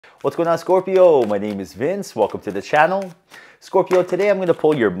What's going on, Scorpio? My name is Vince. Welcome to the channel. Scorpio, today I'm going to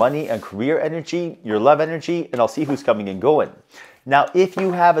pull your money and career energy, your love energy, and I'll see who's coming and going. Now, if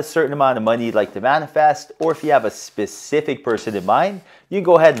you have a certain amount of money you'd like to manifest, or if you have a specific person in mind, you can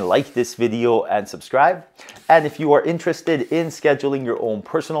go ahead and like this video and subscribe. And if you are interested in scheduling your own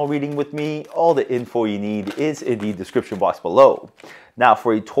personal reading with me, all the info you need is in the description box below. Now,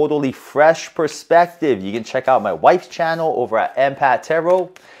 for a totally fresh perspective, you can check out my wife's channel over at Empath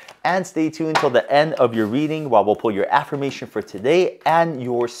Tarot. And stay tuned till the end of your reading while we'll pull your affirmation for today and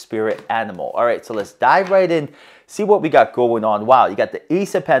your spirit animal. All right, so let's dive right in, see what we got going on. Wow, you got the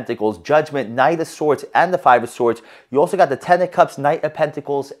Ace of Pentacles, Judgment, Knight of Swords, and the Five of Swords. You also got the Ten of Cups, Knight of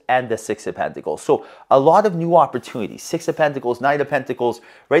Pentacles, and the Six of Pentacles. So a lot of new opportunities. Six of Pentacles, Knight of Pentacles.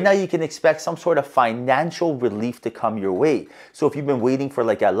 Right now you can expect some sort of financial relief to come your way. So if you've been waiting for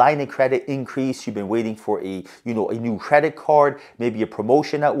like a line of credit increase, you've been waiting for a new credit card, maybe a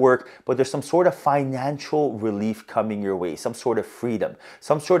promotion at work, but there's some sort of financial relief coming your way, some sort of freedom,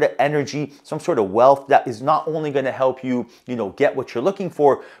 some sort of energy, some sort of wealth that is not only going to help you, get what you're looking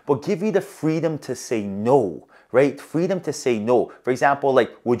for, but give you the freedom to say no, right? Freedom to say no. For example,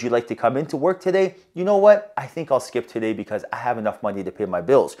 like, would you like to come into work today? You know what? I think I'll skip today because I have enough money to pay my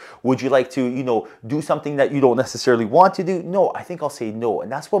bills. Would you like to, do something that you don't necessarily want to do? No, I think I'll say no.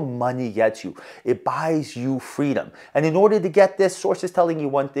 And that's what money gets you. It buys you freedom. And in order to get this, Source is telling you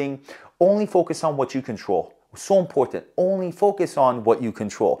one thing: only focus on what you control. So important. Only focus on what you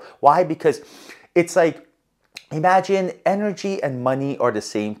control. Why? Because it's like, imagine energy and money are the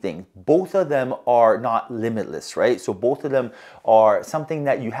same thing. Both of them are not limitless, right? So both of them are something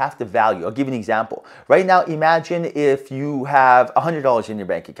that you have to value. I'll give you an example. Right now, imagine if you have $100 in your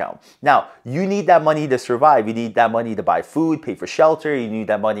bank account. Now, you need that money to survive. You need that money to buy food, pay for shelter. You need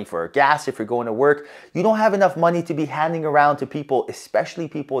that money for gas if you're going to work. You don't have enough money to be handing around to people, especially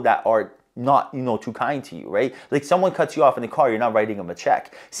people that are not too kind to you, right? Like, someone cuts you off in the car, you're not writing them a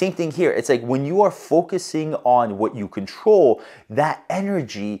check. Same thing here. It's like when you are focusing on what you control, that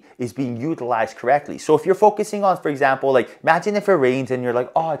energy is being utilized correctly. So if you're focusing on, for example, like, imagine if it rains and you're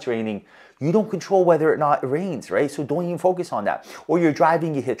like, oh, it's raining. You don't control whether or not it rains, right? So don't even focus on that. Or you're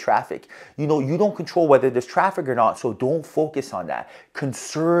driving, you hit traffic. You don't control whether there's traffic or not, so don't focus on that.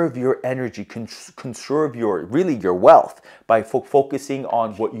 Conserve your energy, conserve your wealth by focusing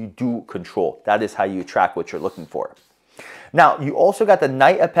on what you do control. That is how you attract what you're looking for. Now, you also got the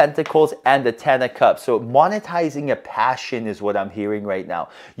Knight of Pentacles and the Ten of Cups. So monetizing a passion is what I'm hearing right now.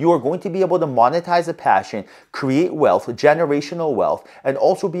 You are going to be able to monetize a passion, create wealth, generational wealth, and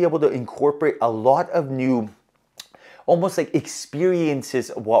also be able to incorporate a lot of new, almost like experiences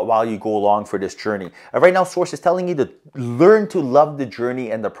while you go along for this journey. Right now, Source is telling you to learn to love the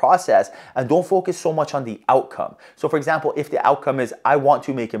journey and the process, and don't focus so much on the outcome. So for example, if the outcome is, I want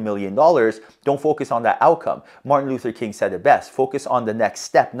to make $1 million, don't focus on that outcome. Martin Luther King said it best: focus on the next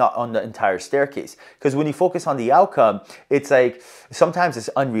step, not on the entire staircase. Because when you focus on the outcome, it's like, sometimes it's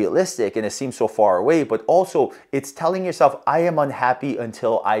unrealistic and it seems so far away, but also it's telling yourself, I am unhappy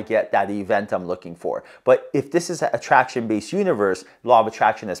until I get that event I'm looking for. But if this is a attraction-based universe, law of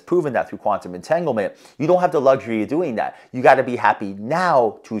attraction has proven that through quantum entanglement, you don't have the luxury of doing that. You got to be happy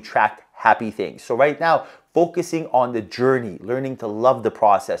now to attract happy things. So right now, focusing on the journey, learning to love the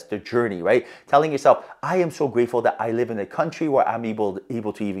process, the journey, right? Telling yourself, I am so grateful that I live in a country where I'm able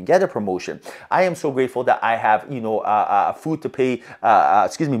to even get a promotion. I am so grateful that I have, food to pay,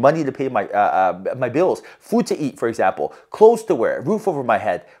 money to pay my bills, food to eat, for example, clothes to wear, roof over my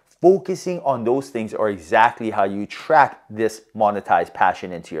head. Focusing on those things are exactly how you attract this monetized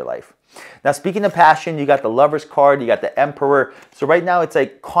passion into your life. Now, speaking of passion, you got the Lover's card, you got the Emperor. So right now, it's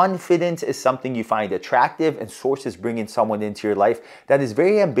like confidence is something you find attractive, and Source is bringing someone into your life that is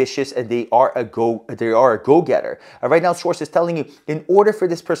very ambitious, and they are a go-getter. Right now, Source is telling you, in order for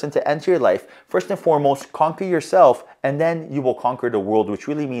this person to enter your life, first and foremost, conquer yourself, and then you will conquer the world, which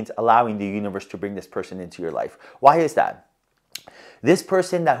really means allowing the universe to bring this person into your life. Why is that? This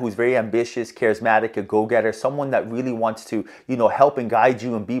person who's very ambitious, charismatic, a go-getter, someone that really wants to, help and guide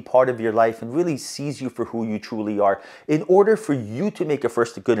you and be part of your life and really sees you for who you truly are. In order for you to make a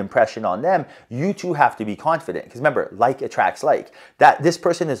first good impression on them, you too have to be confident. Because remember, like attracts like. That this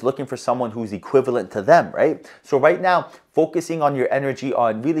person is looking for someone who's equivalent to them, right? So right now, focusing on your energy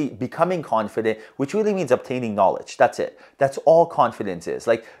on really becoming confident, which really means obtaining knowledge. That's it. That's all confidence is.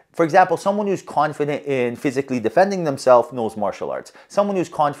 Like, for example, someone who's confident in physically defending themselves knows martial arts. Someone who's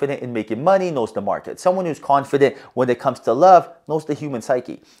confident in making money knows the market. Someone who's confident when it comes to love knows the human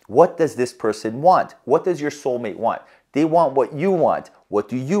psyche. What does this person want? What does your soulmate want? They want what you want. What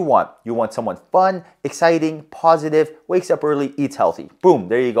do you want? You want someone fun, exciting, positive, wakes up early, eats healthy. Boom,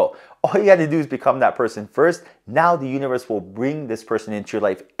 there you go. All you got to do is become that person first. Now the universe will bring this person into your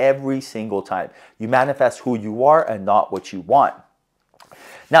life every single time. You manifest who you are and not what you want.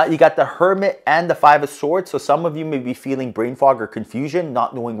 Now, you got the Hermit and the Five of Swords. So some of you may be feeling brain fog or confusion,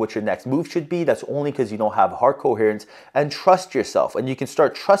 not knowing what your next move should be. That's only because you don't have heart coherence. And trust yourself. And you can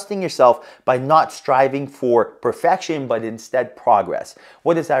start trusting yourself by not striving for perfection, but instead progress.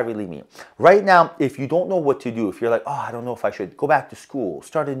 What does that really mean? Right now, if you don't know what to do, if you're like, oh, I don't know if I should go back to school,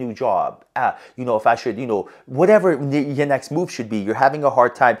 start a new job, if I should, whatever your next move should be, you're having a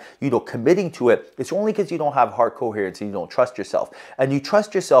hard time, committing to it. It's only because you don't have heart coherence and you don't trust yourself. And you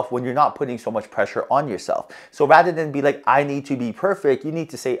trust yourself when you're not putting so much pressure on yourself. So rather than be like, I need to be perfect, you need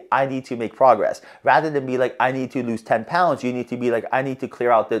to say, I need to make progress. Rather than be like, I need to lose 10 pounds, you need to be like, I need to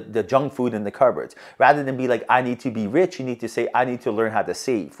clear out the junk food in the cupboards. Rather than be like, I need to be rich, you need to say, I need to learn how to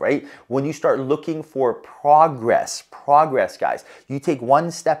save, right? When you start looking for progress, guys, you take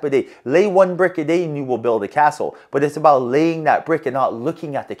one step a day. Lay one brick a day and you will build a castle. But it's about laying that brick and not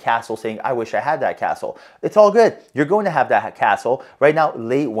looking at the castle saying, I wish I had that castle. It's all good. You're going to have that castle. Right now,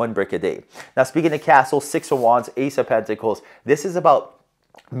 lay one brick a day. Now, speaking of castle, Six of Wands, Ace of Pentacles, this is about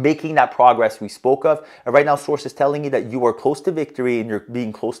making that progress we spoke of. And right now, source is telling you that you are close to victory and you're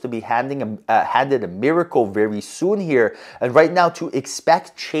being close to be handed a miracle very soon here. And right now, to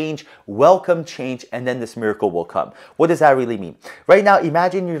expect change, welcome change, and then this miracle will come. What does that really mean? Right now,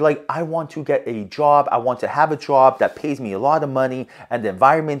 imagine you're like, I want to get a job. I want to have a job that pays me a lot of money and the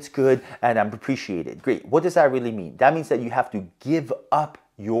environment's good and I'm appreciated. Great. What does that really mean? That means that you have to give up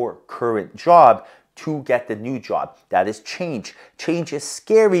your current job to get the new job. That is change. Change is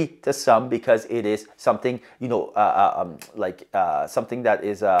scary to some because it is something, something that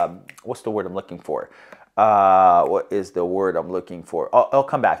is, what's the word I'm looking for? What is the word I'm looking for? It'll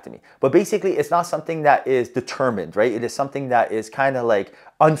come back to me. But basically, it's not something that is determined, right? It is something that is kind of like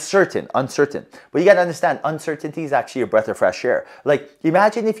uncertain. But you got to understand, uncertainty is actually a breath of fresh air. Like,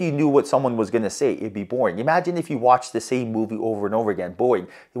 imagine if you knew what someone was going to say, it'd be boring. Imagine if you watched the same movie over and over again, boring.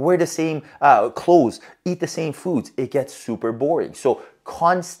 You wear the same clothes, eat the same foods, it gets super boring. So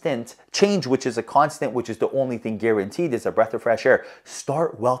constant change, which is a constant, which is the only thing guaranteed, is a breath of fresh air.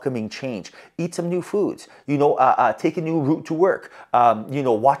 Start welcoming change. Eat some new foods. Take a new route to work.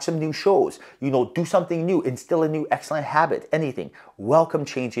 Watch some new shows. Do something new. Instill a new excellent habit. Anything. Welcome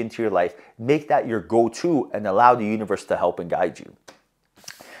change into your life. Make that your go-to and allow the universe to help and guide you.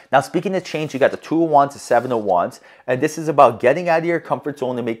 Now, speaking of change, you got the Two of Wands, the Seven of Wands, and this is about getting out of your comfort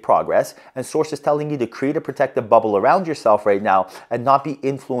zone to make progress. And source is telling you to create a protective bubble around yourself right now and not be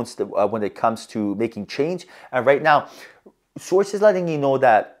influenced when it comes to making change. And right now, source is letting you know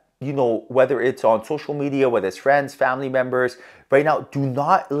that, whether it's on social media, whether it's friends, family members, right now, do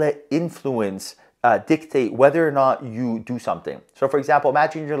not let influence dictate whether or not you do something. So for example,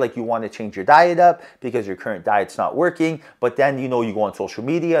 imagine you're like, you want to change your diet up because your current diet's not working, but then you go on social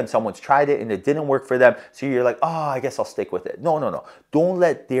media and someone's tried it and it didn't work for them. So you're like, oh, I guess I'll stick with it. No. Don't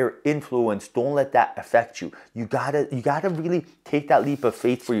let their influence, don't let that affect you. You gotta really take that leap of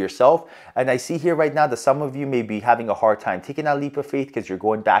faith for yourself. And I see here right now that some of you may be having a hard time taking that leap of faith because you're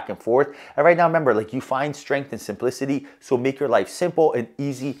going back and forth. And right now, remember, like, you find strength in simplicity. So make your life simple and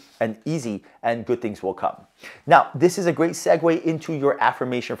easy, and good things will come. Now, this is a great segue into your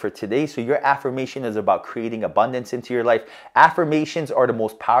affirmation for today. So your affirmation is about creating abundance into your life. Affirmations are the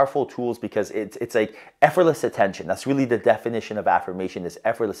most powerful tools because it's like effortless attention. That's really the definition of affirmation, is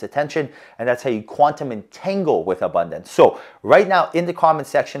effortless attention. And that's how you quantum entangle with abundance. So right now in the comment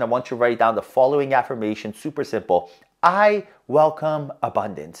section, I want you to write down the following affirmation. Super simple. I welcome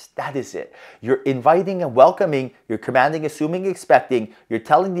abundance. That is it. You're inviting and welcoming, you're commanding, assuming, expecting, you're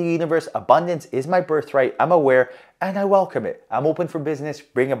telling the universe, abundance is my birthright, I'm aware, and I welcome it. I'm open for business,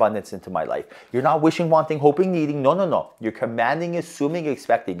 bring abundance into my life. You're not wishing, wanting, hoping, needing, no. You're commanding, assuming,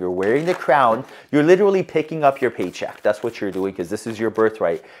 expecting, you're wearing the crown, you're literally picking up your paycheck. That's what you're doing because this is your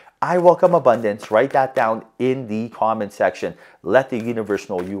birthright. I welcome abundance. Write that down in the comment section. Let the universe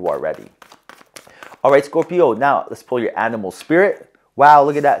know you are ready. All right, Scorpio, now let's pull your animal spirit. Wow,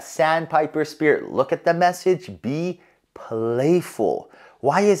 look at that sandpiper spirit. Look at the message. Be playful.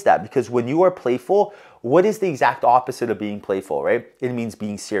 Why is that? Because when you are playful, what is the exact opposite of being playful, right? It means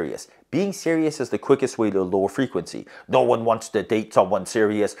being serious. Being serious is the quickest way to lower frequency. No one wants to date someone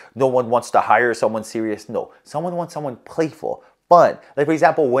serious. No one wants to hire someone serious. No, someone wants someone playful. Fun. Like, for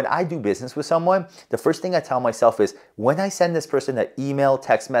example, when I do business with someone, the first thing I tell myself is, when I send this person an email,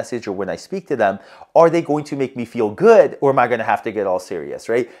 text message, or when I speak to them, are they going to make me feel good, or am I going to have to get all serious,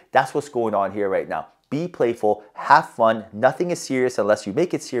 right? That's what's going on here right now. Be playful, have fun. Nothing is serious unless you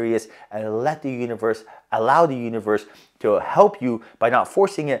make it serious, and allow the universe to help you by not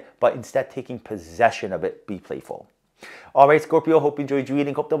forcing it, but instead taking possession of it. Be playful. All right, Scorpio, hope you enjoyed your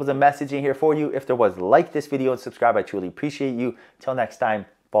reading. Hope there was a message in here for you. If there was, like this video and subscribe. I truly appreciate you. Till next time,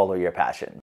 follow your passion.